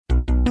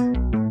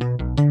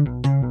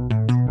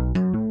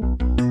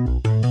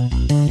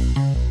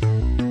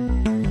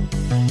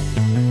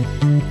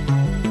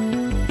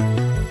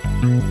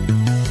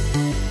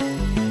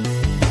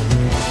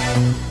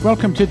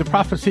welcome to the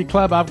Prophecy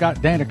Club. I've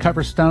got Dana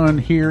Coverstone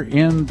here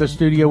in the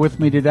studio with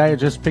me today. I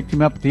just picked him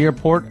up at the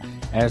airport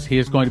as he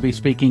is going to be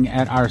speaking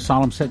at our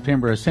Solemn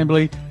September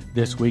Assembly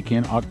this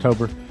weekend,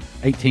 October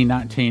 18,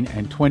 19,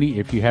 and 20.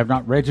 If you have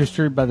not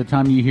registered by the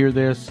time you hear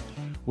this,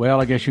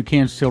 well, I guess you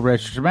can still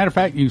register. Matter of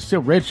fact, you can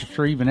still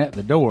register even at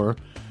the door,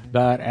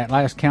 but at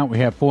last count we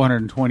have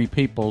 420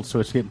 people, so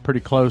it's getting pretty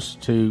close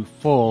to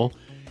full.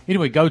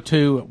 Anyway, go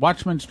to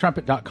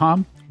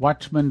watchmanstrumpet.com,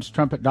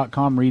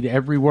 watchmanstrumpet.com, read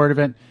every word of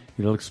it.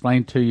 It'll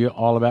explain to you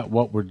all about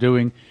what we're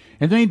doing.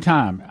 In the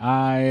meantime,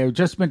 I've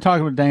just been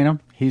talking with Dana.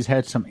 He's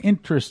had some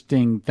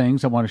interesting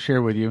things I want to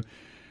share with you.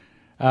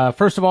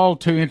 First of all,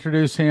 to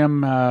introduce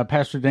him,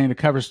 Pastor Dana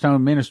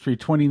Coverstone, ministry,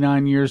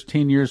 29 years,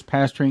 10 years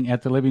pastoring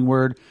at the Living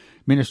Word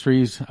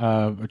Ministries,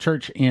 a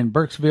church in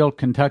Burkesville,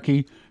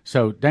 Kentucky.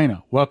 So,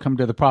 Dana, welcome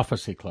to the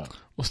Prophecy Club.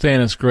 Well,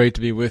 Stan, it's great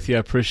to be with you. I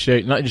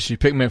appreciate not just you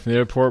picking me up from the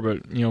airport,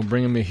 but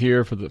bringing me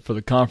here for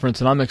the conference,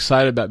 and I'm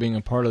excited about being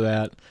a part of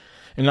that.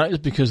 And not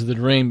just because of the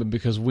dream, but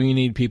because we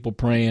need people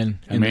praying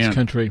in this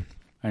country.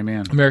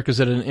 Amen. America's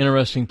at an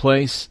interesting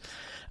place.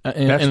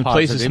 That's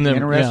places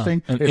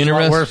interesting. Yeah, it's a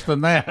lot worse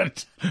than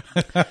that.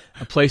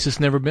 A place that's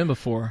never been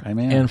before.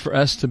 Amen. And for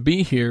us to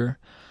be here,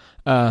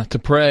 to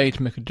pray,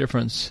 to make a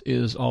difference,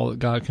 is all that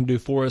God can do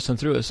for us and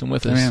through us and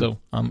with us. So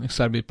I'm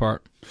excited to be a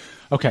part.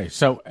 Okay,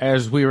 so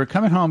as we were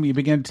coming home, you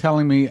began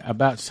telling me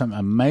about some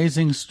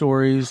amazing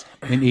stories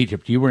in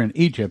Egypt. You were in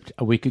Egypt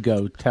a week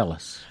ago. Tell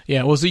us.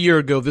 Yeah, it was a year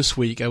ago this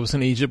week. I was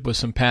in Egypt with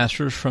some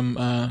pastors from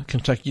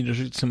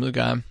Kentucky, some of the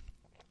guy.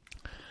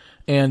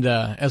 And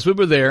as we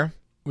were there,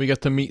 we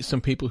got to meet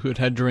some people who had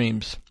had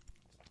dreams.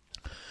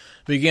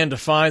 We began to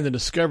find and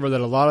discover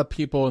that a lot of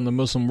people in the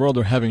Muslim world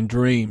are having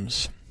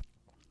dreams.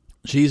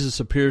 Jesus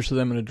appears to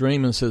them in a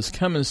dream and says,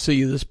 "Come and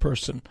see this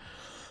person."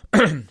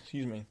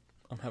 Excuse me.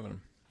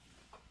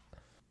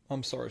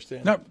 I'm sorry,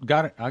 Stan. No,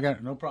 got it. I got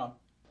it. No problem.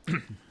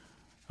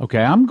 Okay,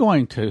 I'm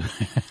going to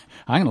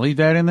leave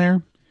that in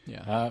there.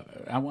 Yeah.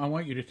 I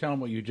want you to tell him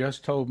what you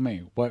just told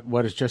me.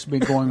 What has just been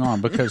going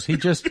on, because we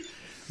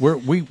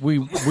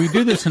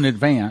do this in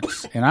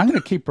advance, and I'm going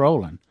to keep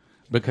rolling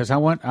because I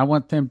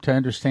want them to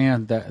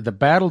understand that the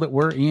battle that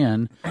we're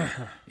in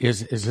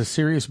is a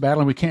serious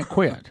battle, and we can't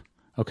quit.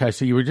 Okay,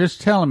 so you were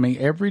just telling me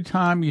every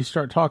time you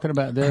start talking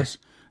about this.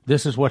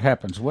 This is what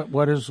happens.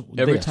 What is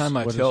every this? time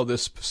I tell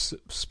this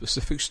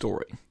specific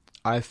story,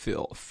 I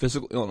feel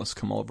physical illness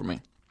come over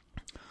me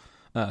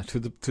to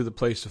the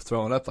place of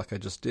throwing up, like I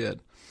just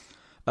did.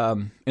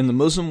 In the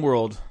Muslim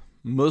world,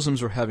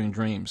 Muslims are having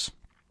dreams,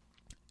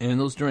 and in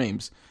those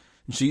dreams,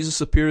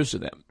 Jesus appears to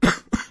them,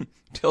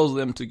 tells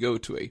them to go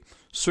to a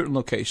certain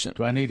location.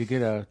 Do I need to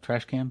get a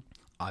trash can?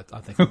 I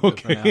think I'm good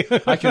for now.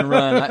 I can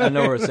run. I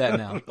know where it's at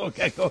now.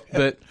 Okay, go ahead.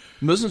 But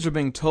Muslims are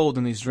being told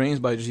in these dreams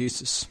by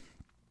Jesus,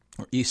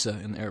 or Isa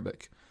in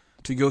Arabic,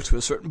 to go to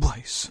a certain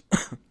place.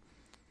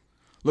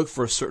 Look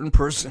for a certain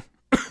person.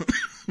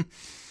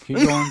 Keep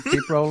going.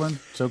 Keep rolling.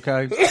 It's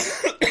okay.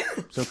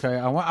 It's okay.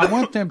 I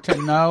want them to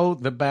know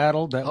the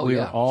battle that we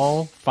are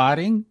all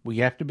fighting. We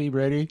have to be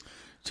ready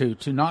to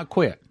not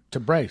quit, to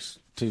brace,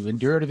 to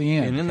endure to the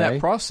end. And in that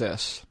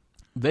process,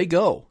 they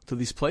go to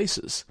these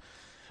places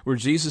where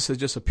Jesus has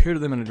just appeared to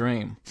them in a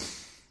dream.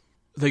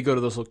 They go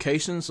to those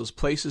locations, those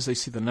places. They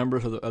see the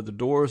numbers of the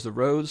doors, the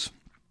roads.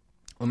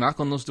 They'll knock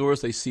on those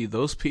doors. They see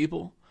those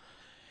people.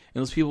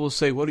 And those people will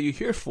say, "What are you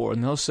here for?"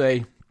 And they'll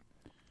say,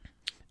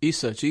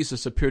 "Isa,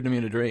 Jesus appeared to me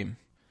in a dream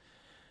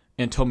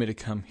and told me to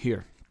come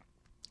here."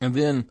 And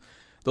then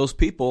those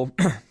people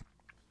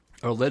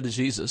are led to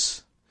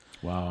Jesus.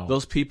 Wow.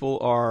 Those people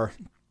are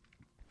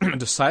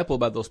discipled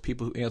by those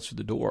people who answered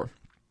the door.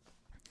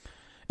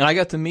 And I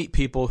got to meet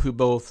people who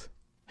both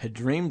had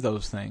dreamed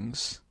those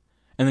things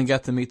and then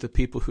got to meet the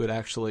people who had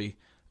actually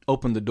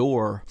opened the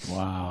door.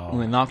 Wow. When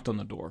they knocked on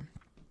the door.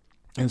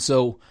 And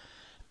so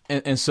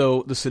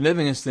the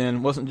significance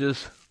then wasn't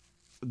just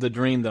the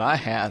dream that I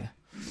had.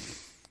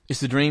 It's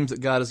the dreams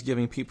that God is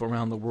giving people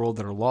around the world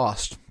that are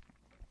lost.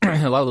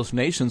 A lot of those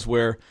nations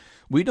where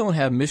we don't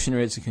have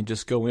missionaries that can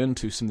just go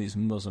into some of these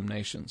Muslim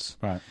nations.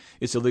 Right.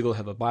 It's illegal to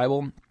have a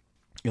Bible.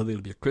 It's illegal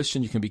to be a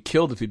Christian. You can be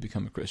killed if you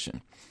become a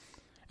Christian.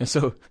 And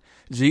so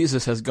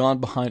Jesus has gone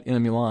behind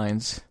enemy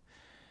lines,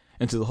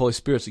 and to the Holy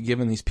Spirit's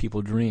given these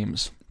people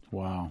dreams.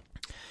 Wow.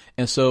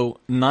 And so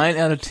 9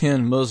 out of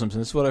 10 Muslims,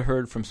 and this is what I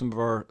heard from some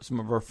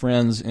of our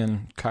friends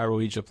in Cairo,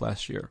 Egypt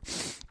last year.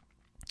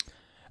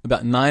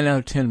 About 9 out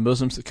of 10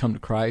 Muslims that come to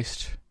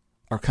Christ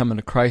are coming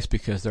to Christ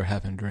because they're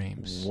having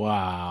dreams.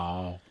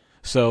 Wow.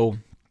 So,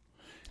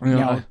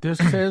 now, this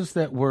says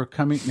that we're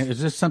coming.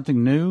 Is this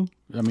something new?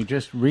 I mean,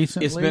 just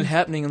recently? It's been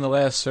happening in the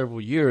last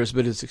several years,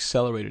 but it's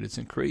accelerated. It's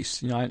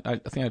increased. I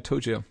think I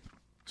told you.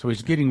 So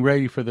he's getting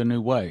ready for the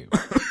new wave.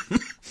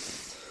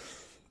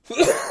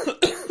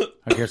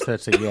 I guess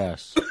that's a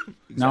yes. Exactly.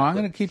 Now, I'm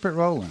going to keep it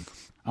rolling.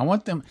 I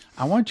want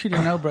you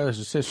to know, brothers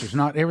and sisters,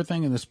 not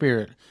everything in the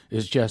Spirit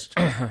is just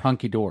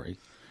hunky-dory.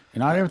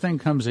 And not everything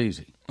comes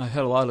easy. I've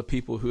had a lot of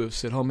people who have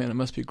said, "Oh man, it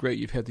must be great.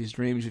 You've had these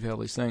dreams. You've had all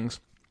these things."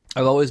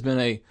 I've always been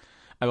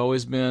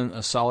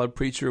a solid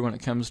preacher when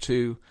it comes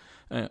to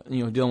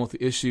dealing with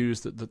the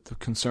issues, the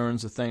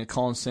concerns, the thing,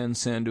 calling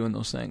sin, doing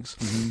those things.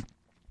 Mm-hmm.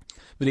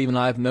 But even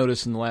I've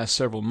noticed in the last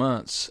several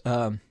months,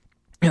 the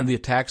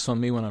attacks on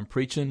me when I'm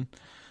preaching,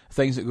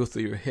 things that go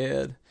through your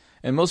head.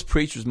 And most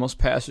preachers, most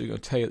pastors are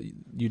going to tell you,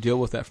 you deal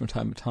with that from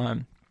time to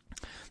time.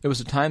 There was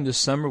a time this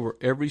summer where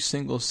every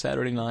single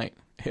Saturday night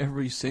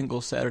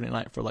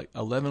for like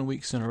 11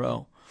 weeks in a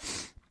row,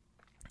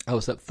 I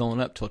was up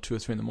throwing up till 2 or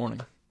 3 in the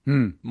morning.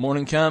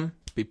 Morning come,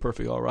 be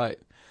perfectly all right.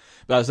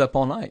 But I was up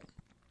all night.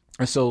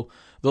 And so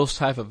those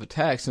type of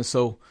attacks. And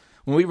so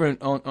when we were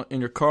in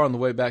your car on the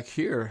way back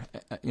here,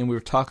 and we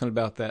were talking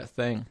about that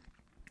thing,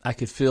 I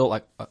could feel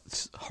like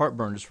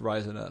heartburn just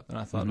rising up. And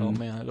I thought, oh,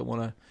 man, I don't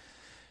want to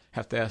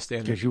have to ask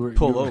Dan to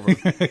pull over.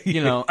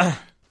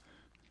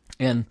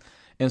 And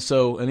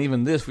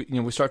even this,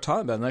 we start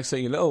talking about it. The next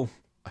thing you know,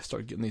 I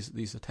start getting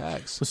these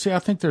attacks. Well, see, I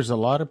think there's a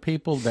lot of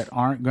people that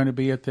aren't going to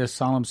be at this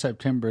Solemn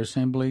September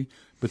assembly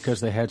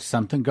because they had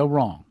something go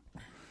wrong.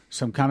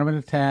 Some kind of an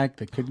attack,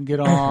 they couldn't get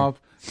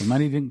off, the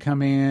money didn't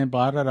come in,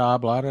 blah, blah, blah,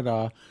 blah, blah,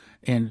 blah.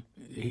 And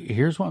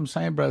here's what I'm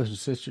saying, brothers and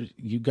sisters,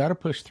 you got to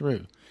push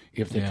through.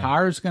 If the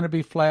tire is going to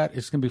be flat,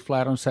 it's going to be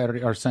flat on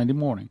Saturday or Sunday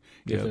morning.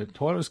 If the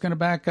toilet's going to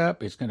back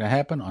up, it's going to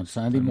happen on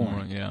Sunday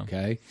morning.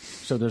 Okay?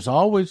 So there's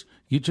always,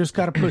 you just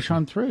got to push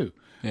on through.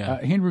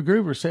 Henry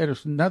Gruver said,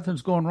 if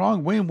nothing's going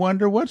wrong, we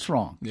wonder what's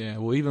wrong. Yeah,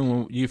 well, even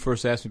when you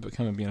first asked me to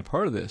come and be a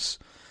part of this,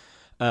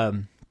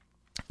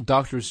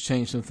 doctors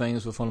changed some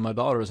things with one of my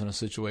daughters in a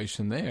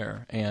situation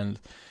there, and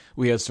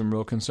we had some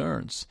real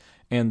concerns.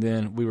 And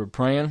then we were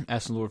praying,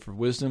 asking the Lord for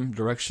wisdom,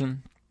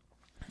 direction.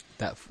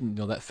 That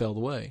fell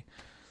away.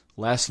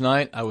 Last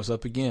night, I was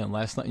up again.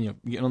 Last night,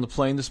 getting on the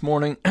plane this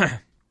morning,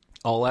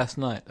 all last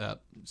night,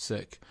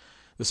 sick.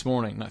 This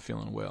morning, not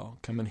feeling well.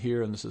 Coming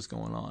here, and this is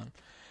going on.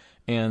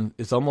 And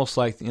it's almost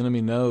like the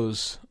enemy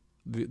knows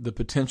the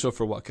potential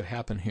for what could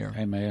happen here.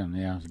 Amen.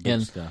 Yeah, it's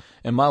good stuff.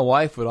 And my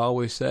wife would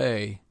always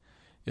say,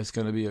 it's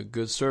going to be a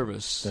good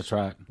service. That's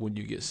right. When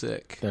you get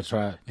sick. That's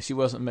right. And she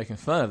wasn't making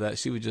fun of that.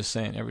 She was just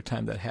saying every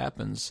time that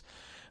happens,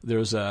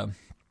 there's an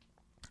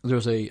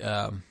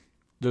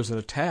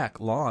attack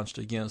launched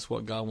against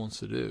what God wants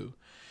to do.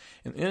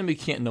 And the enemy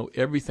can't know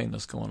everything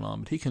that's going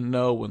on, but he can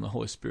know when the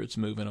Holy Spirit's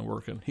moving and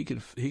working. He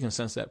can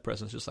sense that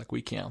presence just like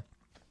we can.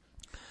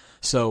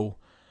 So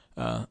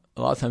a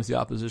lot of times the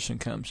opposition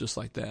comes just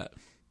like that.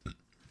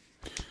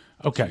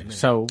 Okay,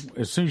 so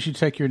as soon as you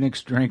take your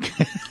next drink,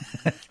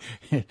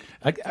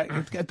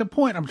 the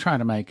point I'm trying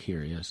to make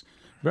here is,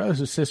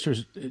 brothers and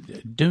sisters,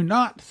 do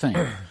not think,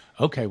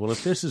 okay, well,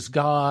 if this is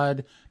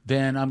God,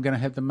 then I'm going to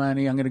have the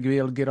money, I'm going to be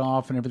able to get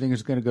off, and everything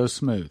is going to go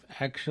smooth.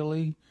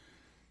 Actually,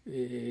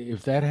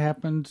 if that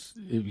happens,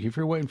 if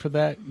you're waiting for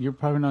that, you're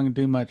probably not going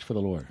to do much for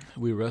the Lord.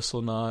 We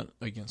wrestle not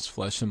against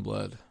flesh and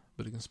blood,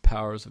 but against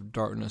powers of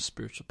darkness,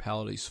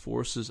 spiritualities,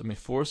 forces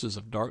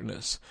of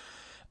darkness.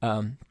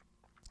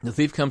 The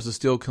thief comes to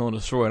steal, kill, and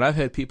destroy. And I've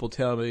had people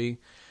tell me,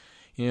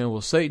 well,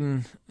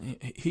 Satan,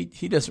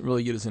 he doesn't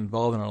really get as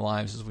involved in our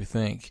lives as we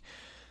think.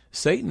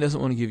 Satan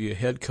doesn't want to give you a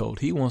head cold.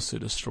 He wants to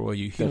destroy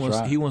you.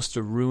 He wants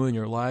to ruin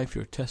your life,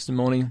 your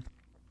testimony,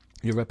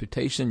 your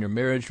reputation, your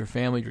marriage, your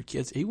family, your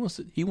kids. He wants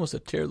to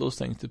tear those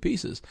things to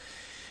pieces,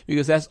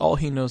 because that's all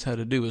he knows how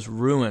to do is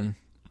ruin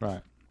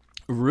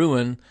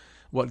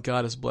what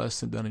God has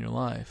blessed and done in your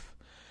life.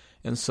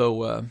 And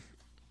so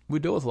we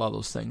deal with a lot of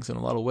those things in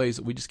a lot of ways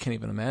that we just can't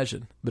even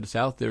imagine. But it's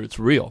out there. It's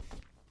real.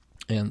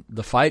 And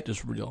the fight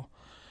is real.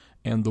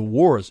 And the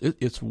war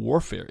it's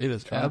warfare. It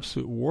is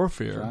absolute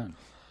warfare.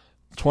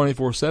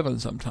 24/7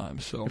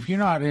 sometimes. So if you're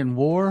not in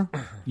war,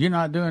 you're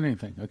not doing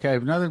anything. Okay,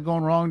 if nothing's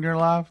going wrong in your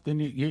life, then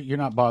you're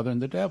not bothering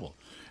the devil.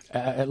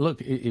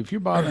 Look, if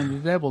you're bothering the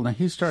devil, then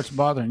he starts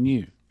bothering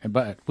you.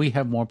 But we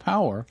have more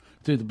power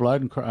through the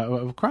blood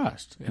of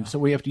Christ, and so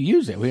we have to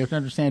use it. We have to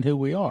understand who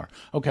we are.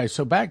 Okay,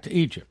 so back to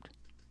Egypt.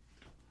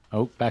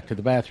 Oh, back to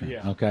the bathroom.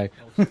 Yeah. Okay.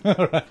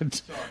 All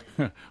right.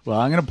 Well,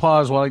 I'm going to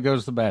pause while he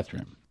goes to the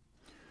bathroom.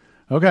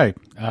 Okay,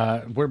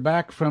 we're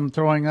back from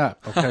throwing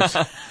up. Okay.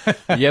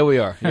 Yeah, we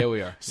are.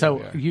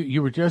 So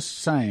you were just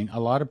saying a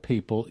lot of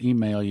people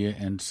email you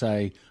and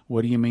say,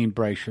 "What do you mean,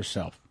 brace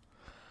yourself?"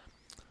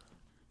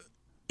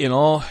 In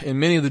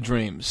many of the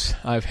dreams,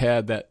 I've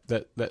had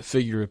that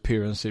figure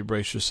appear and say,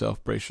 "Brace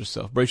yourself, brace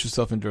yourself, brace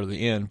yourself, endure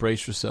the end,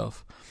 brace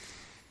yourself."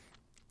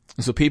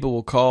 And so people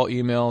will call,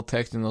 email,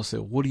 text, and they'll say,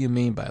 "What do you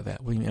mean by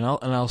that? What do you mean?"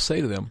 And I'll say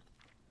to them,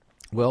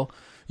 "Well,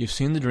 you've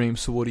seen the dream,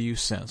 so what do you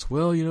sense?"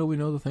 "Well, we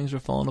know the things are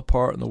falling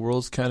apart and the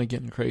world's kind of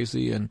getting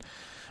crazy." And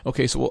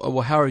okay, so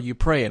well, how are you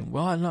praying?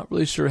 "Well, I'm not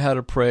really sure how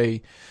to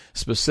pray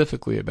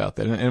specifically about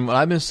that." And what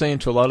I've been saying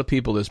to a lot of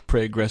people is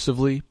pray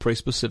aggressively, pray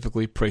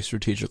specifically, pray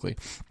strategically.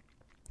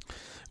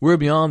 We're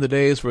beyond the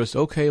days where it's,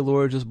 okay,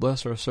 Lord, just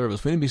bless our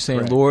service. We need to be saying,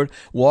 right, Lord,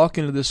 walk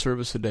into this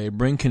service today.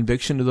 Bring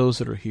conviction to those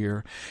that are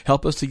here.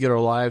 Help us to get our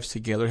lives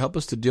together. Help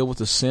us to deal with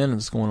the sin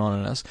that's going on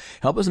in us.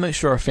 Help us to make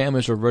sure our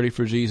families are ready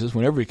for Jesus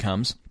whenever he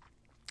comes.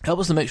 Help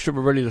us to make sure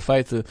we're ready to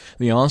fight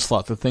the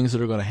onslaught, the things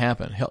that are going to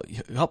happen.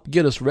 Help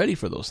get us ready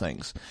for those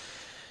things.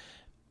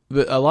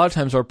 But a lot of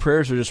times our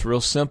prayers are just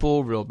real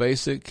simple, real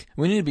basic.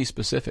 We need to be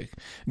specific.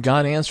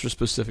 God answers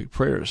specific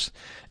prayers.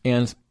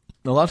 And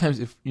a lot of times,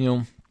 if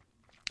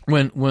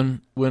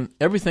when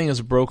everything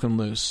is broken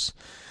loose,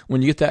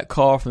 when you get that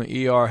call from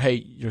the ER, hey,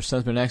 your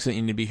son's been in an accident,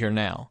 you need to be here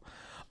now.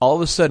 All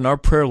of a sudden, our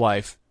prayer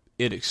life,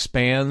 it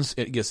expands,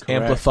 it gets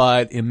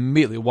amplified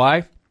immediately.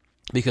 Why?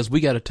 Because we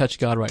got to touch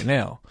God right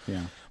now.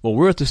 Yeah. Well,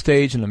 we're at the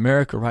stage in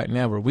America right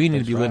now where we need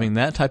to be living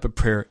that type of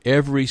prayer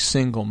every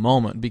single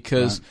moment,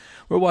 because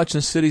we're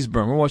watching cities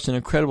burn. We're watching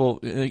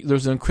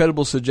there's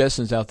incredible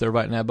suggestions out there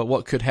right now about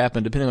what could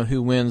happen depending on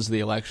who wins the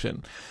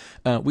election.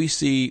 We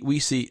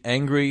see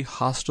angry,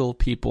 hostile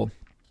people.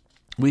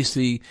 We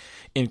see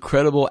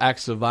incredible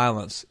acts of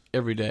violence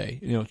every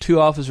day. 2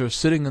 officers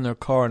sitting in their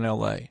car in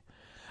L.A.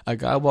 A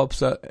guy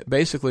walks up,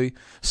 basically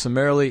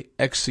summarily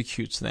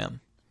executes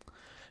them.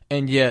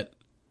 And yet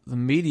the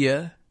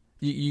media,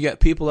 you got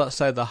people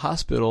outside the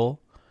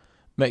hospital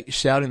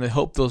shouting they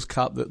hope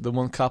the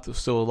one cop that's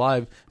still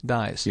alive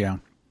dies. Yeah.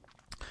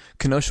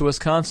 Kenosha,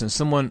 Wisconsin,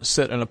 someone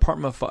set an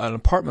apartment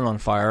on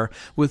fire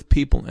with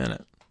people in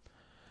it.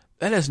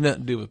 That has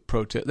nothing to do with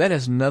protest. That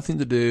has nothing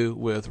to do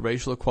with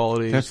racial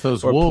equality. That's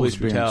those or wolves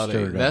police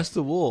brutality. That's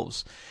the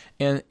wolves.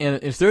 And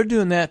if they're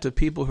doing that to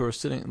people who are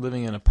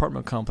living in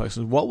apartment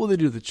complexes, what will they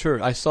do to the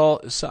church? I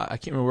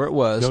can't remember where it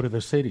was. Go to the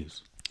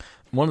cities.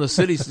 One of the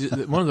cities,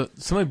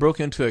 somebody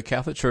broke into a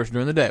Catholic church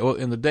during the day. Well,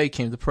 in the day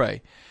came to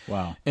pray.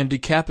 Wow. And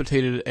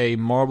decapitated a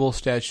marble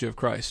statue of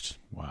Christ.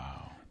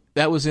 Wow.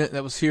 That was it.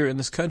 That was here in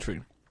this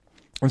country.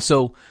 And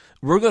so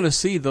we're going to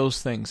see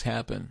those things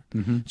happen.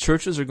 Mm-hmm.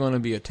 Churches are going to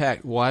be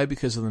attacked. Why?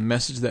 Because of the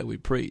message that we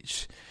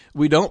preach.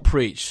 We don't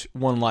preach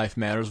one life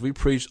matters. We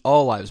preach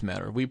all lives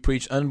matter. We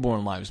preach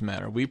unborn lives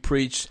matter. We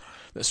preach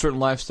that certain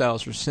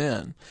lifestyles are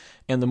sin.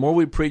 And the more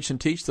we preach and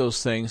teach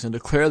those things and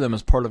declare them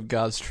as part of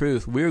God's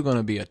truth, we're going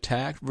to be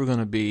attacked. We're going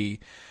to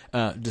be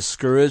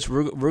discouraged.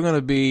 We're going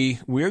to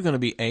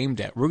be aimed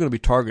at. We're going to be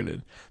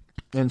targeted.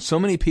 And so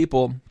many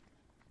people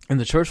in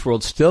the church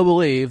world still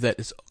believe that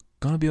it's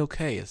going to be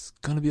okay. It's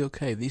going to be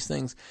okay. These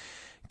things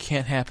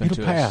can't happen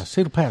to us.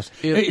 It'll pass.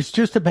 It's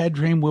just a bad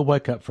dream we'll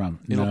wake up from.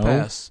 It'll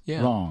pass.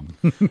 Yeah. Wrong.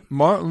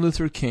 Martin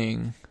Luther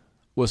King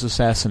was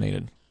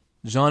assassinated.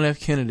 John F.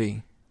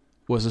 Kennedy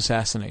was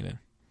assassinated.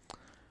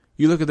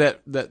 You look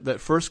at that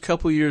first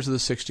couple of years of the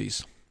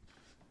 60s.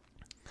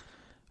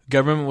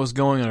 Government was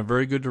going in a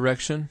very good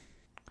direction.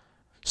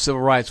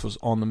 Civil rights was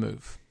on the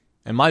move.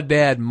 And my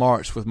dad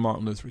marched with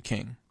Martin Luther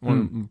King. One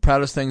of the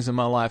proudest things in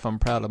my life I'm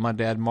proud of. My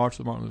dad marched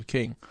with Martin Luther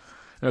King.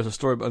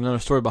 There's another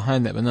story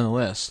behind that, but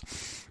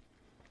nonetheless,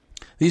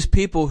 these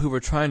people who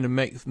were trying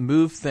to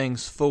move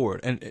things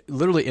forward, and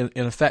literally, in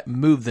effect,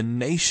 move the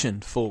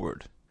nation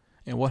forward.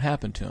 And what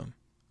happened to them?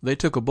 They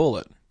took a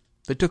bullet.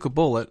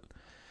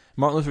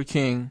 Martin Luther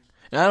King,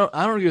 and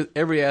I don't agree with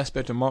every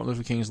aspect of Martin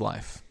Luther King's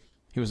life.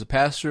 He was a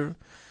pastor,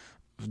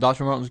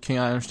 Dr. Martin Luther King,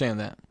 I understand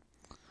that.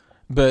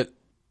 But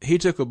he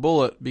took a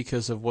bullet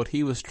because of what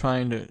he was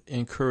trying to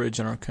encourage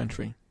in our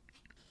country.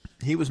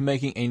 He was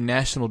making a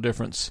national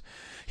difference.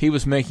 He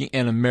was making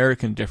an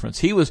American difference.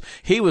 He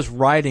was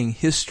writing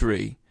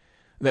history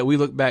that we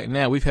look back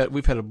now. We've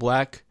had a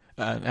black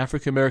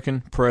African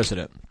American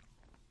president,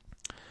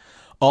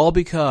 all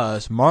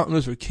because Martin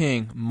Luther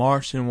King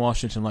marched in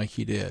Washington like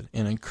he did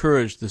and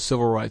encouraged the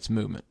civil rights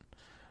movement.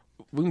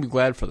 We can be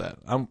glad for that.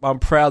 I'm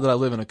proud that I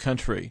live in a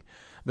country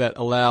that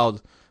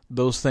allowed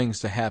those things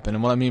to happen.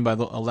 And what I mean by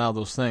allow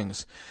those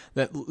things,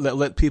 that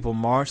let people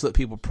march, let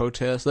people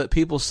protest, let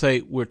people say,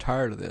 we're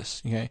tired of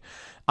this. Okay,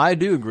 I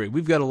do agree.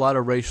 We've got a lot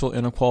of racial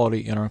inequality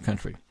in our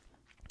country.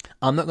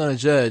 I'm not going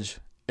to judge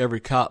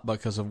every cop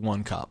because of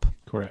one cop.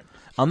 Correct.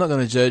 I'm not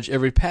going to judge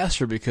every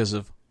pastor because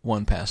of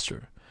one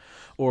pastor,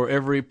 or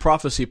every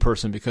prophecy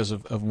person because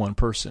of one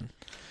person.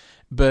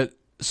 But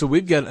so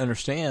we've got to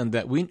understand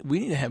that we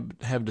need to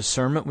have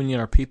discernment. We need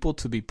our people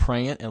to be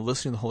praying and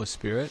listening to the Holy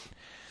Spirit,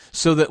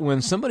 so that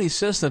when somebody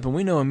says something,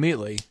 we know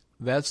immediately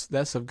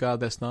that's of God,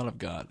 that's not of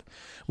God.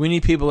 We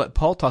need people that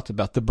Paul talked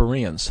about, the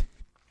Bereans,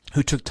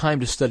 who took time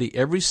to study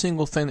every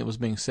single thing that was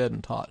being said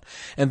and taught.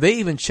 And they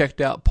even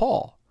checked out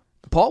Paul.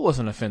 Paul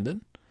wasn't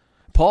offended.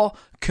 Paul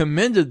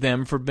commended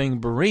them for being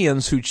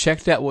Bereans who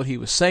checked out what he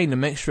was saying to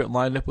make sure it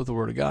lined up with the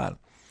Word of God.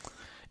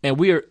 And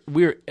we are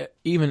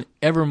even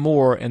ever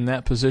more in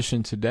that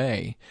position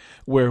today,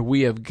 where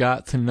we have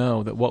got to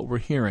know that what we're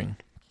hearing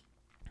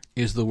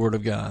is the Word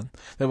of God,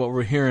 that what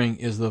we're hearing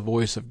is the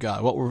voice of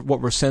God,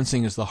 what we're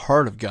sensing is the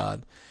heart of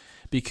God,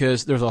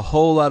 because there's a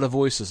whole lot of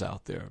voices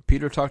out there.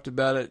 Peter talked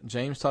about it,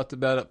 James talked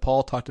about it,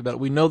 Paul talked about it.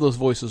 We know those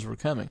voices were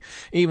coming.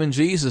 Even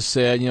Jesus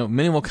said,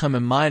 many will come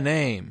in my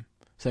name,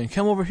 saying,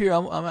 come over here,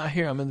 I'm out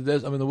here, I'm in the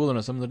desert, I'm in the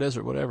wilderness, I'm in the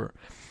desert, whatever.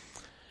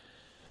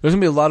 There's going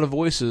to be a lot of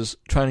voices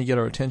trying to get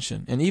our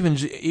attention. And even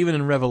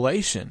in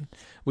Revelation,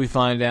 we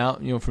find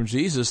out, from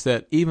Jesus,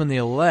 that even the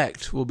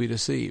elect will be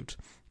deceived.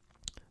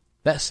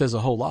 That says a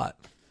whole lot.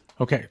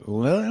 Okay,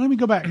 well, let me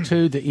go back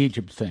to the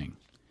Egypt thing.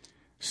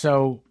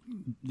 So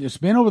it's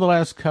been over the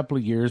last couple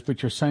of years,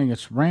 but you're saying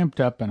it's ramped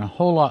up and a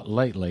whole lot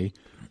lately.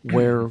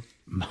 where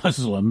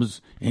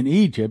Muslims in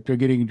Egypt are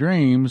getting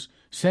dreams,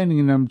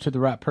 sending them to the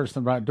right person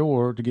at the right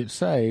door to get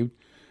saved.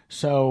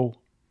 So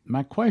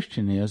my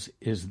question is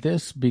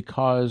this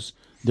because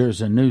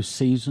there's a new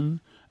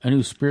season, a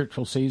new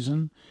spiritual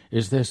season?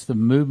 Is this the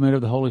movement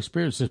of the Holy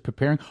Spirit? Is this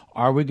preparing?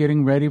 Are we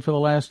getting ready for the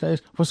last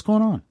days? What's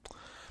going on?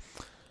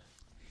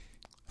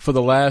 For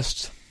the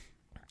last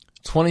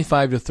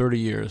 25 to 30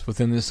 years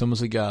within the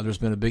Assemblies of God, there's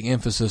been a big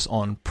emphasis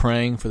on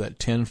praying for that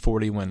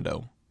 1040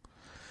 window,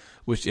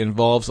 which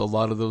involves a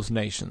lot of those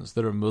nations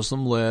that are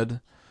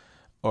Muslim-led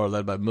or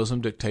led by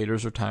Muslim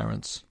dictators or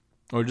tyrants,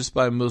 or just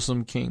by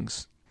Muslim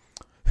kings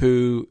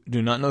who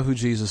do not know who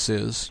Jesus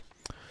is,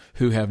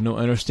 who have no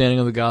understanding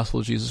of the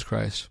gospel of Jesus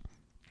Christ.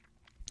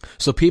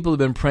 So people have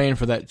been praying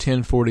for that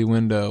 1040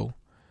 window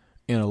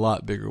in a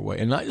lot bigger way,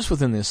 and not just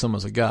within the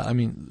Assemblies of God. I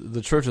mean,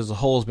 the church as a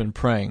whole has been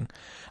praying.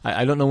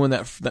 I don't know when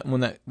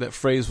that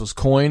phrase was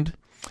coined,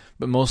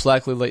 but most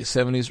likely late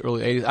 70s,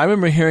 early 80s. I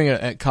remember hearing it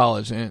at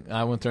college, and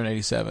I went there in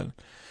 87.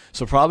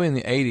 So probably in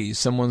the 80s,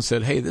 someone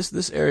said, hey,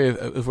 this area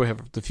is where we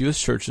have the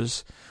fewest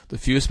churches, the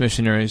fewest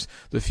missionaries,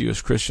 the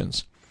fewest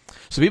Christians.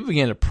 So people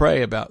began to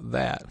pray about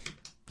that.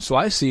 So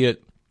I see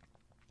it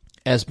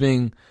as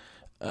being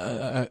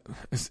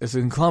it's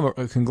a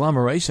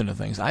conglomeration of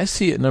things. I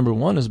see it, number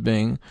one, as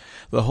being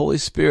the Holy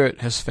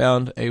Spirit has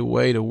found a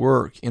way to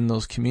work in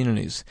those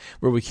communities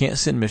where we can't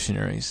send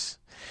missionaries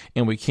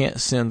and we can't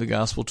send the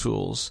gospel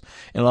tools,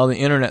 and a lot of the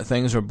internet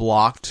things are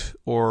blocked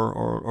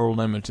or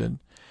limited.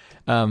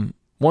 One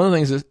of the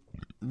things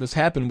that's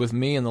happened with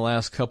me in the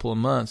last couple of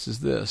months is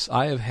this.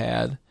 I have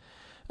had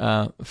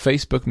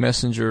Facebook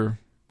Messenger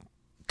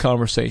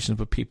conversations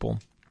with people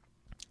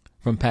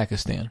from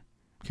Pakistan.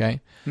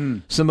 Okay?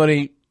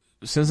 Somebody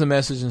sends a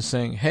message and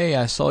saying, hey,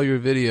 I saw your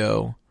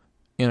video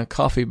in a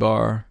coffee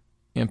bar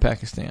in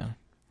Pakistan.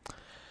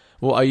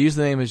 Well, I use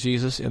the name of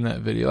Jesus in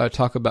that video. I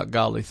talk about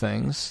godly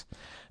things,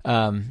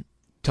 tell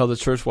the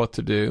church what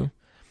to do,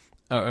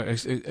 or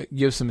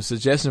give some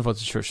suggestions of what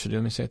the church should do.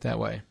 Let me say it that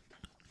way.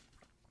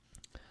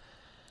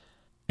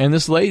 And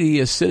this lady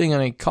is sitting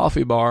in a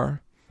coffee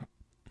bar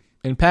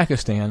in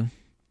Pakistan,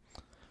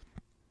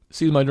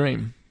 sees my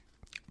dream,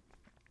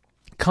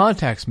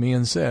 contacts me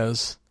and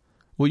says,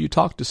 will you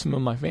talk to some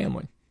of my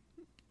family?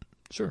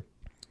 Sure.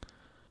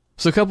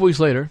 So a couple weeks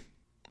later,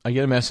 I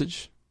get a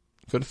message,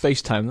 go to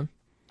FaceTime them.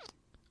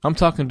 I'm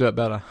talking to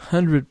about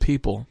 100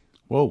 people.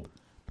 Whoa.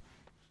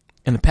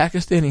 In a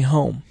Pakistani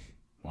home.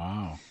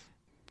 Wow.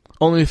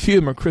 Only a few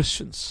of them are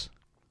Christians.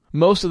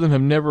 Most of them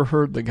have never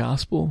heard the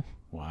gospel.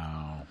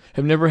 Wow.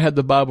 Have never had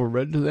the Bible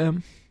read to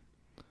them.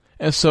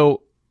 And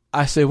so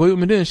I say, what are you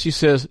going to do? And she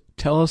says,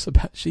 tell us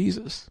about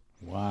Jesus.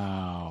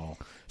 Wow.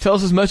 Tell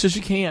us as much as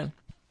you can.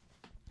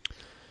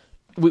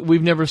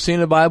 We've never seen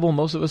a Bible.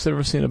 Most of us have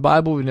never seen a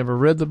Bible. We've never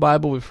read the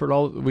Bible.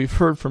 We've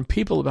heard from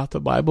people about the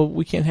Bible.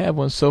 We can't have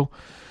one. So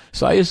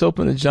I just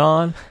opened to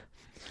John,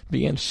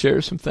 began to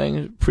share some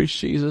things, preach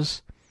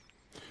Jesus.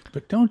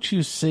 But don't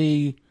you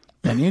see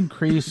an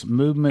increased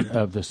movement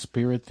of the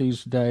Spirit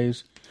these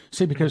days?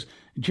 See, because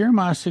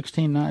Jeremiah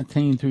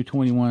 16:19 through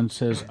 21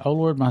 says, O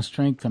Lord, my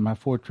strength and my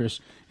fortress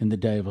in the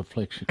day of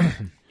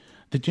affliction.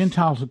 The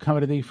Gentiles will come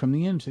to thee from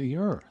the ends of the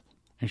earth,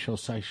 and shall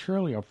say,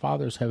 surely our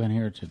fathers have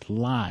inherited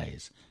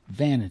lies,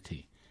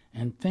 vanity,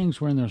 and things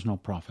wherein there's no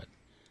profit,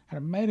 and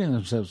have made in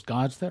themselves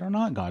gods that are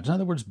not gods. In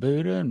other words,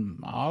 Buddha and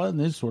Allah and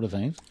these sort of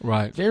things.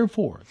 Right.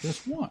 Therefore,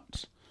 this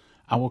once,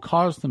 I will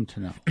cause them to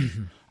know.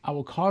 I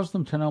will cause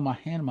them to know my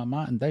hand and my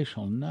might, and they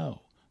shall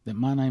know that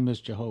my name is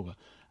Jehovah.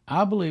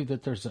 I believe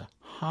that there's a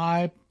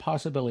high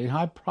possibility,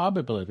 high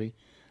probability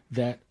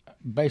that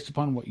based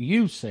upon what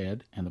you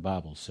said and the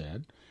Bible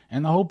said,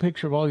 and the whole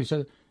picture of all you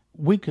said,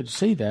 we could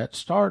see that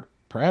start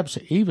perhaps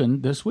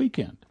even this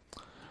weekend.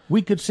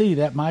 We could see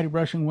that mighty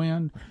rushing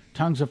wind,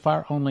 tongues of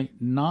fire, only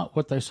not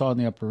what they saw in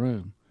the upper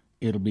room.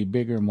 It'll be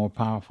bigger and more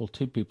powerful.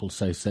 Two people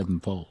say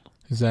sevenfold.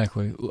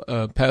 Exactly.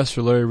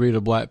 Pastor Larry Reed,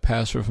 a black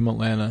pastor from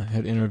Atlanta,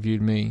 had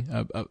interviewed me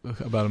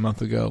about a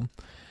month ago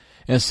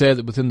and said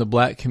that within the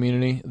black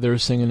community, they're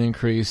seeing an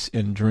increase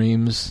in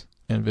dreams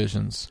and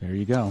visions. There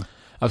you go.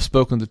 I've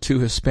spoken to 2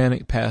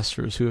 Hispanic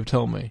pastors who have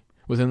told me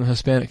within the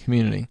Hispanic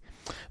community,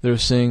 they're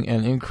seeing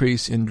an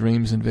increase in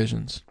dreams and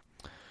visions.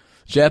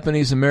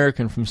 Japanese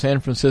American from San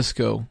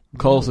Francisco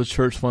calls the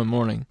church one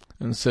morning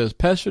and says,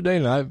 Pastor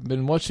Dana, I've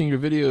been watching your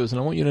videos, and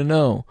I want you to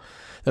know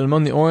that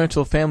among the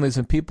Oriental families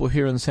and people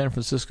here in San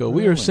Francisco,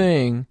 we are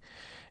seeing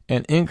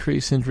an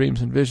increase in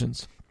dreams and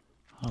visions.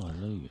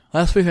 Hallelujah.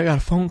 Last week I got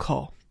a phone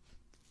call.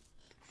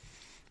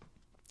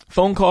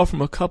 Phone call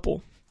from a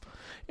couple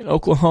in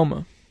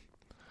Oklahoma.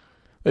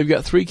 They've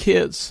got 3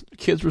 kids. The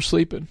kids were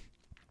sleeping.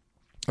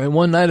 And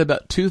one night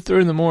about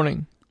 2:30 in the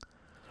morning,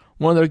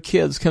 one of their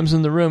kids comes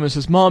in the room and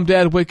says, Mom,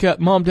 Dad, wake up.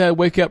 Mom, Dad,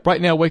 wake up.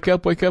 Right now, wake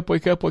up, wake up,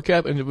 wake up, wake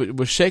up. And it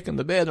was shaking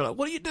the bed. They're like,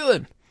 what are you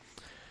doing?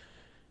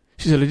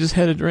 She said, I just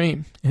had a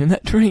dream. And in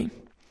that dream,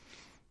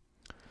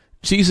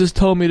 Jesus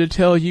told me to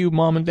tell you,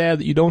 Mom and Dad,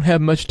 that you don't have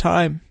much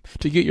time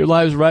to get your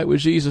lives right with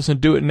Jesus, and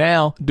do it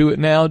now, do it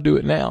now, do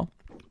it now.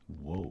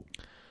 Whoa.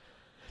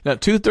 Now,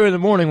 2:30 in the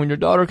morning, when your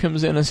daughter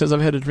comes in and says,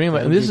 "I've had a dream,"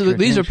 and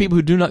these are people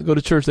who do not go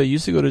to church. They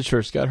used to go to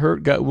church, got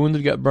hurt, got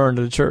wounded, got burned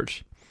at a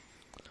church.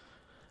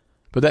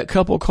 But that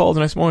couple called the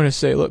next morning to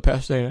say, "Look,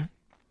 Pastor Dana,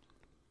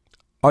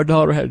 our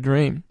daughter had a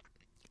dream,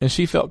 and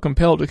she felt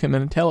compelled to come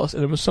in and tell us."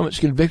 And there was so much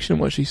conviction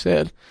in what she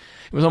said.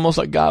 It was almost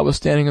like God was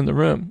standing in the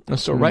room. And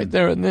so right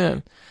there and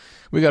then,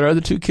 we got our other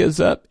 2 kids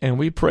up, and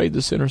we prayed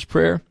the sinner's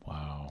prayer.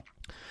 Wow.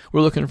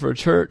 We're looking for a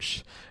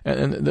church,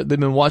 and they've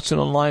been watching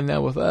online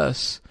now with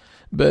us.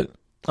 But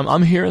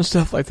I'm hearing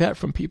stuff like that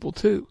from people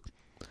too.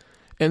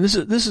 And this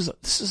is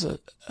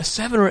a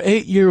 7 or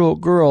 8 year old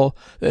girl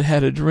that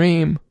had a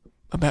dream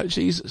about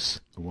Jesus.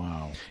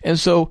 Wow. And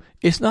so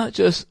it's not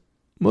just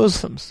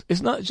Muslims.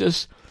 It's not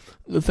just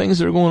the things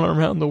that are going on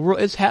around the world.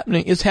 It's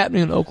happening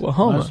in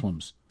Oklahoma.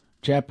 Muslims,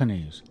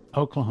 Japanese,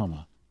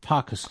 Oklahoma,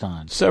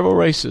 Pakistan. Several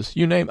races.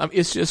 You name it.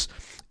 It's just,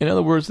 in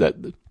other words, that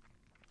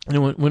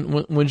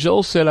when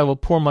Joel said, "I will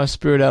pour my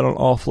spirit out on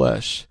all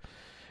flesh,"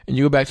 and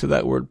you go back to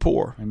that word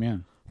pour.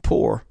 Amen.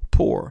 Pour.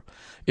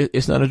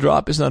 It's not a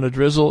drop. It's not a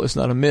drizzle. It's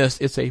not a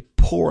mist. It's a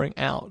pouring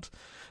out.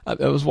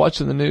 I was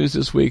watching the news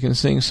this week and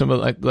seeing some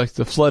of like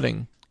the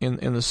flooding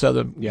in the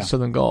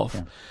southern Gulf.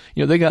 Yeah.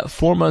 You know, they got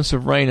 4 months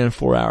of rain in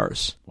 4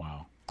 hours.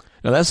 Wow.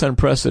 Now that's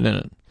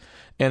unprecedented.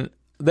 And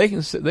they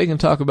can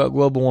talk about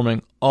global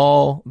warming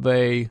all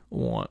they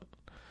want.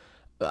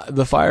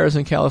 The fires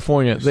in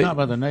California. It's not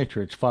Mother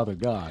Nature. It's Father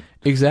God.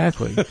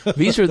 Exactly.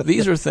 These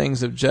are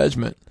things of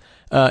judgment.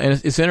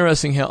 And it's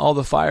interesting how all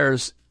the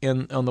fires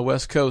on the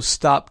West Coast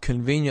stopped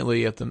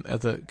conveniently at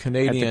the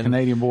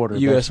Canadian border,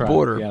 U.S.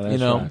 border. Yeah,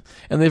 that's right.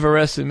 And they've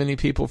arrested many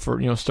people for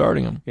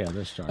starting them. Yeah,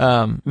 they're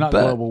starting. Not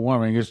global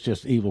warming. It's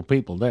just evil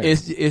people there.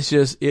 It's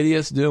just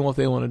idiots doing what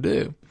they want to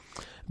do.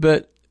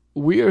 But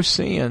we are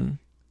seeing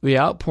the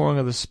outpouring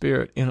of the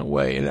Spirit in a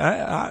way, and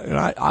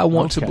I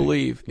want to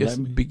believe it's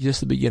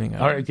just the beginning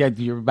of it. All right,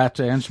 you're about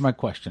to answer my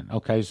question.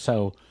 Okay,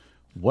 so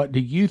what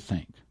do you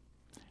think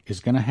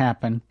is going to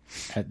happen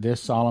at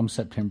this Solemn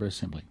September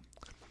Assembly?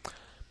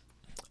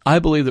 I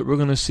believe that we're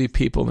going to see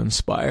people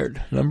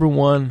inspired. Number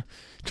one,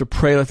 to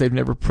pray like they've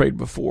never prayed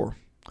before.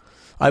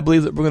 I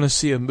believe that we're going to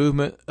see a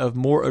movement of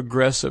more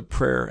aggressive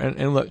prayer.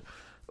 And look,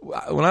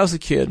 when I was a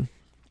kid,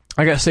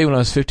 I got saved when I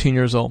was 15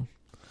 years old.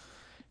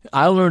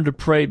 I learned to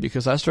pray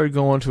because I started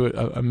going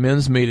to a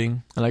men's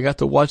meeting, and I got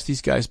to watch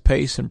these guys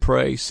pace and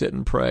pray, sit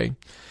and pray.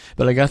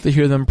 But I got to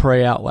hear them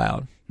pray out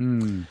loud.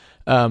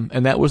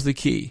 And that was the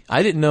key.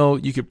 I didn't know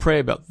you could pray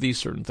about these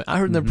certain things. I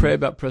heard them pray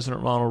about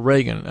President Ronald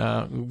Reagan.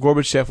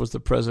 Gorbachev was the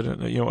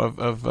president,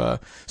 of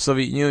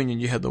Soviet Union.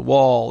 You had the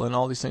wall, and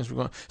all these things were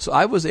going on. So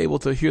I was able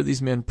to hear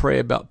these men pray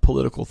about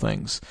political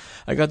things.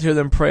 I got to hear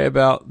them pray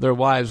about their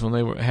wives when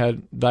they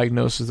had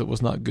diagnosis that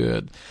was not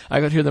good. I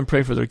got to hear them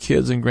pray for their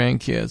kids and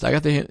grandkids. I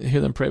got to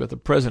hear them pray about the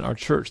president, our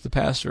church, the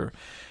pastor.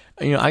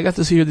 I got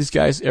to hear these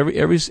guys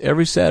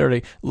every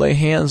Saturday lay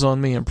hands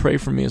on me and pray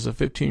for me as a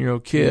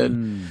 15-year-old kid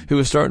who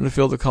was starting to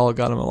feel the call of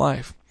God in my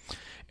life.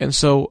 And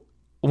so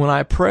when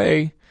I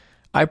pray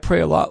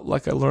a lot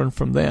like I learned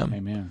from them.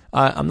 Amen.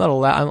 I'm not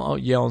allowed. I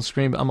don't yell and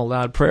scream. I'm a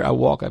loud prayer. I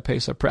walk. I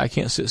pace. I pray. I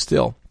can't sit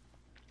still.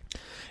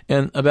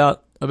 And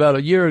about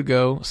a year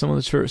ago, someone in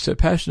the church said,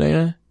 "Pastor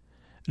Dana,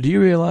 do you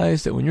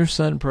realize that when your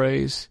son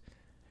prays,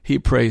 he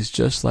prays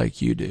just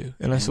like you do?"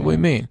 And I said, "What do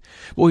you mean?"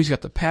 "Well, he's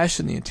got the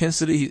passion, the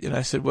intensity." And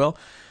I said, "Well,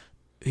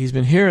 he's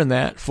been hearing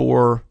that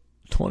for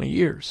 20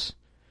 years,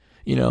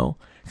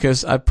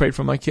 because I've prayed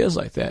for my kids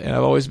like that. And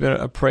I've always been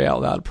a pray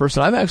out loud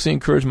person. I've actually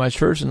encouraged my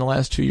church in the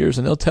last 2 years,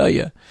 and they'll tell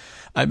you,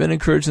 I've been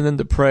encouraging them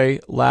to pray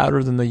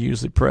louder than they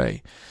usually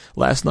pray.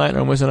 Last night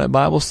on Wednesday night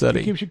Bible study.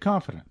 It gives you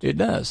confidence. It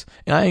does.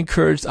 And I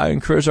encourage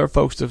our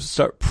folks to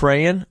start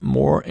praying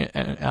more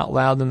and out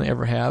loud than they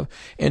ever have,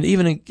 and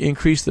even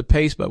increase the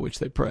pace by which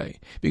they pray.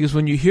 Because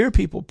when you hear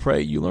people pray,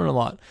 you learn a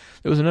lot.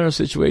 There was another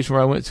situation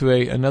where I went to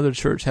another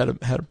church, had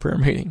a prayer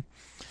meeting,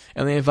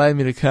 and they invited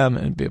me to come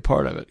and be a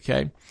part of it,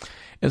 okay?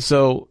 And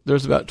so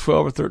there's about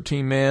 12 or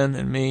 13 men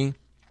and me,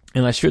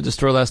 and I shared the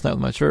story last night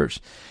with my church.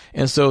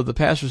 And so the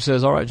pastor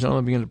says, "All right,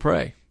 gentlemen, begin to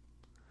pray."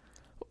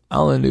 I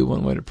only knew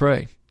one way to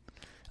pray.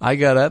 I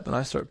got up and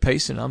I start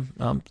pacing.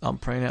 I'm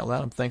praying out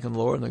loud. I'm thanking the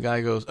Lord. And the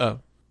guy goes,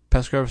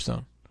 "Pastor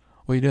Coverstone,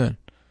 what are you doing?"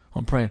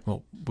 "I'm praying."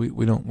 "Well,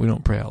 we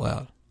don't pray out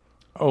loud."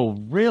 "Oh,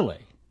 really?"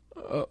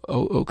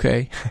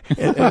 Okay.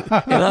 and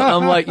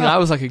I'm like, I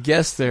was like a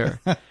guest there,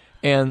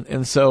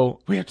 and so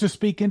we have to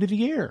speak into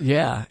the ear.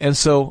 Yeah, and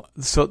so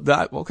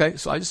that okay.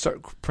 So I just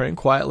start praying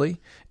quietly,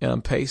 and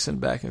I'm pacing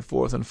back and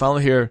forth, and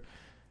finally hear,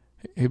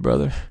 "Hey,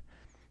 brother,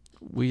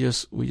 we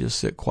just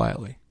sit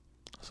quietly."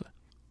 So,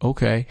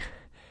 okay.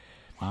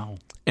 Wow.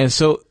 And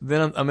so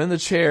then I'm in the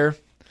chair,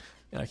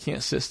 and I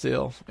can't sit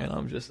still,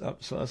 and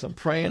so as I'm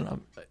praying,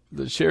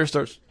 the chair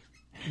starts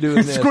doing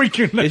this.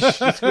 Squeaking.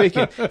 It's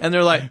squeaking. And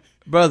they're like,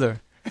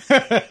 "Brother,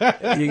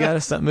 you got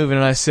to stop moving."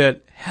 And I said,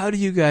 "How do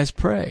you guys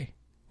pray?"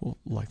 "Well,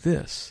 like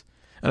this."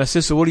 And I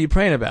said, "So what are you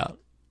praying about?"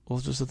 "Well,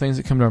 it's just the things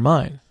that come to our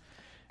mind."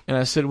 And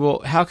I said,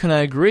 "Well, how can I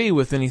agree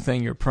with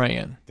anything you're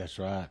praying?" That's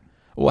right.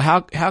 Well,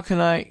 how can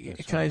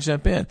I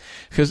jump in?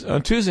 Because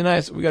on Tuesday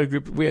nights we got a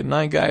group. We had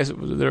 9 guys that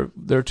were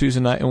there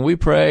Tuesday night, and when we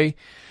pray,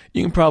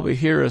 you can probably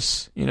hear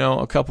us,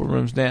 a couple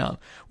rooms down.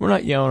 We're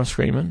not yelling or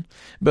screaming,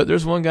 but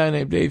there's one guy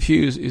named Dave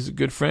Hughes. He's a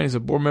good friend. He's a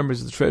board member.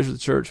 He's the treasurer of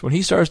the church. When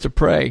he starts to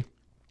pray,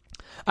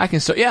 I can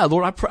say, yeah,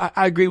 Lord,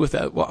 I agree with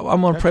that. Well,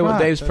 I'm going to pray what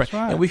Dave's praying.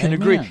 Right. And we can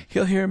agree.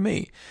 He'll hear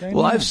me. Amen.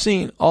 Well, I've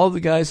seen all the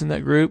guys in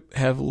that group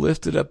have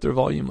lifted up their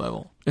volume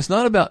level. It's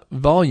not about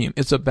volume.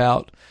 It's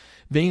about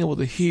being able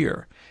to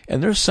hear.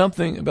 And there's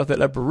something about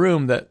that upper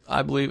room that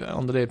I believe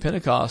on the day of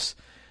Pentecost,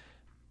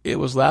 it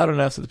was loud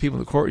enough that the people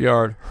in the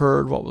courtyard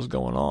heard what was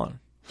going on.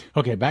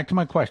 Okay, back to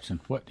my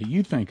question. What do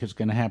you think is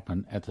going to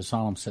happen at the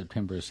Solemn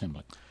September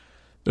Assembly?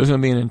 There's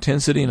going to be an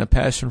intensity and a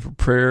passion for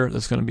prayer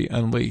that's going to be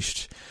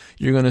unleashed.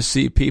 You're going to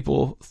see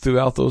people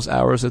throughout those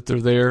hours that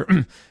they're there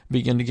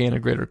begin to gain a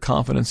greater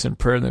confidence in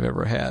prayer than they've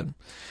ever had,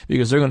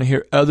 because they're going to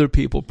hear other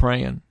people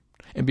praying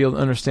and be able to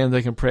understand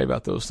they can pray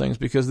about those things,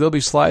 because there'll be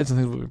slides and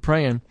things we'll be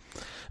praying.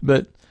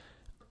 But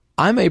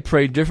I may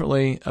pray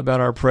differently about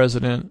our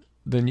president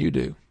than you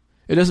do.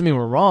 It doesn't mean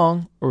we're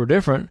wrong or we're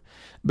different,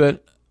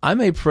 but I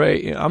may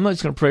pray. I'm not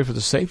just going to pray for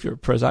the safety of the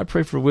president. I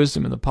pray for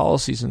wisdom in the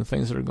policies and the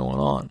things that are going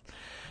on.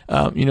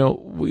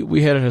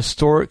 We had a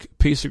historic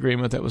peace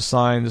agreement that was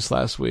signed this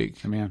last week.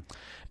 Amen.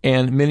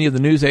 And many of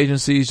the news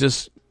agencies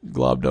just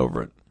globbed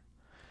over it.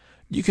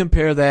 You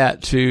compare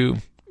that to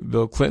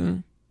Bill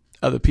Clinton,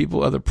 other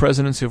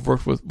presidents who have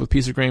worked with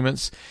peace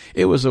agreements.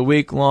 It was a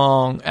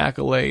week-long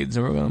accolades,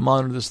 and we're going to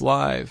monitor this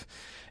live.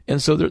 And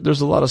so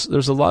there's a lot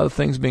of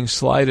things being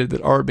slighted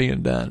that are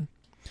being done.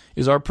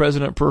 Is our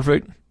president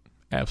perfect?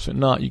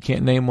 Absolutely not. You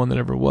can't name one that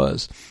ever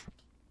was.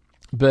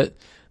 But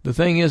the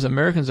thing is,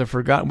 Americans have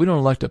forgotten we don't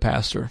elect a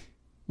pastor.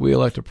 We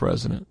elect a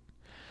president.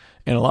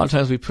 And a lot of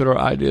times we put our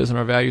ideas and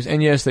our values,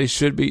 and yes, they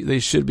should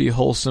be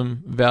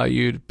wholesome,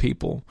 valued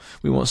people.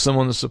 We want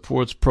someone that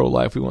supports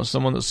pro-life. We want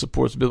someone that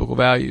supports biblical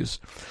values.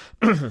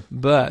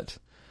 But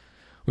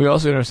we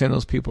also understand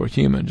those people are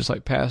human, just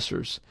like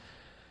pastors.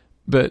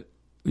 But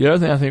the other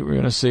thing I think we're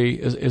going to see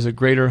is a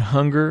greater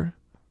hunger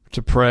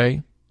to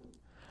pray,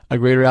 a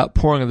greater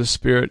outpouring of the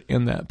Spirit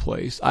in that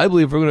place. I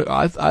believe we're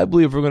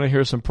going to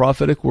hear some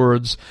prophetic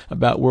words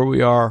about where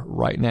we are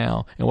right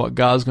now and what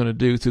God's going to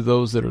do through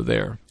those that are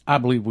there. I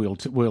believe we'll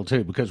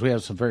too, because we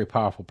have some very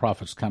powerful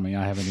prophets coming.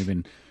 I haven't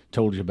even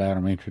told you about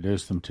them,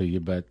 introduced them to you,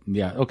 but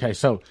yeah. Okay,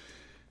 so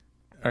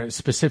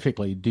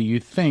specifically, do you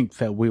think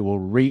that we will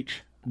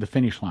reach the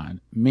finish line?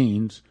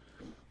 Means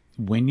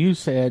when you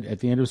said at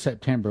the end of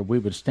September we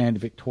would stand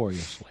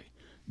victoriously,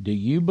 do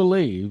you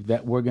believe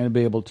that we're going to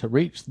be able to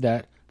reach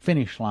that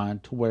finish line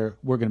to where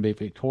we're going to be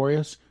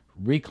victorious,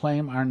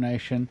 reclaim our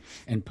nation,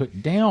 and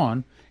put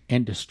down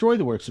and destroy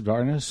the works of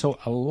darkness, so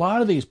a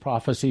lot of these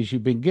prophecies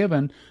you've been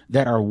given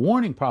that are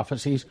warning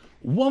prophecies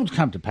won't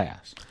come to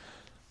pass?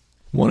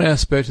 One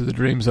aspect of the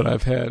dreams that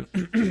I've had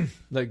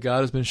that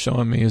God has been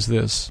showing me is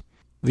this.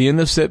 The end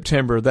of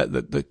September,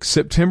 the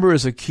September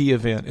is a key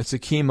event. It's a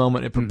key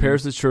moment. It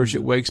prepares the church.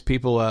 It wakes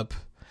people up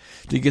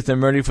to get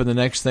them ready for the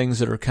next things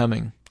that are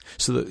coming.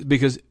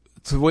 Because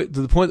to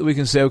the point that we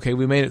can say, okay,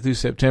 we made it through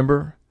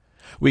September,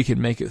 we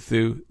can make it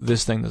through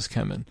this thing that's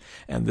coming,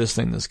 and this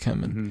thing that's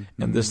coming,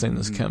 and this thing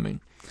that's coming.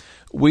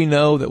 We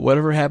know that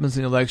whatever happens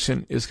in the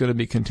election is going to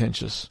be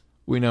contentious.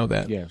 We know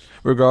that. Yes.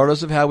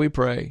 Regardless of how we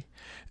pray,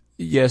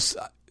 yes,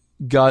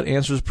 God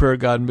answers prayer,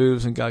 God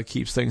moves, and God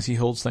keeps things. He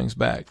holds things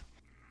back.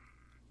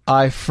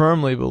 I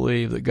firmly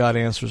believe that God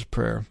answers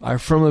prayer. I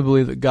firmly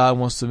believe that God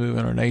wants to move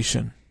in our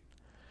nation.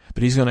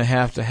 But He's going to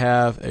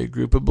have a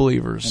group of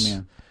believers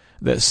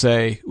that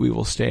say, we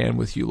will stand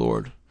with you,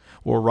 Lord.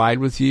 We'll ride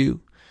with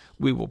you.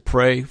 We will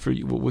pray for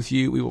you, with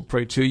you. We will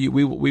pray to you.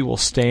 We will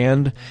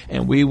stand,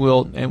 and we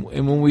will. And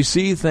when we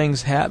see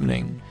things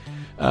happening,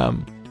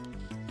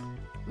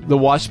 the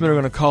watchmen are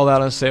going to call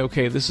out and say,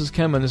 okay, this is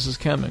coming, this is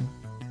coming.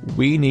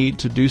 We need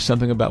to do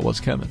something about what's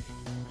coming.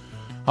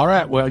 All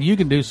right, well, you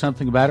can do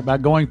something about it by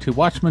going to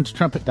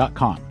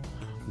watchmanstrumpet.com.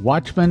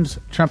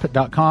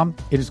 Watchmanstrumpet.com.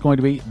 It is going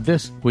to be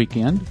this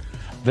weekend.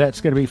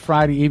 That's going to be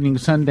Friday evening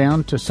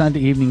sundown to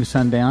Sunday evening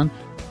sundown.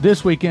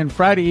 This weekend,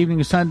 Friday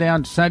evening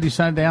sundown to Sunday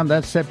sundown,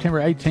 that's September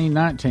 18,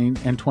 19,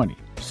 and 20.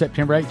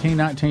 September 18,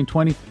 19,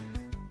 20,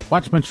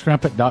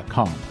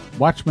 watchmanstrumpet.com.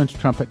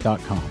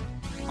 Watchmanstrumpet.com.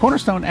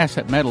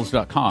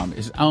 CornerstoneAssetMetals.com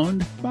is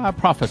owned by a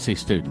prophecy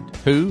student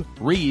who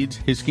reads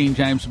his King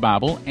James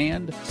Bible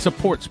and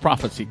supports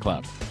Prophecy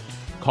Club.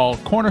 Call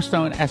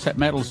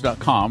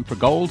CornerstoneAssetMetals.com for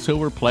gold,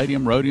 silver,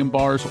 palladium, rhodium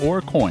bars,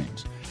 or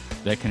coins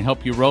that can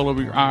help you roll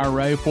over your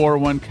IRA,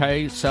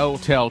 401k. So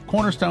tell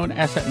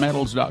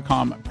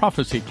CornerstoneAssetMetals.com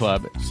Prophecy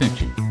Club sent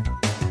you.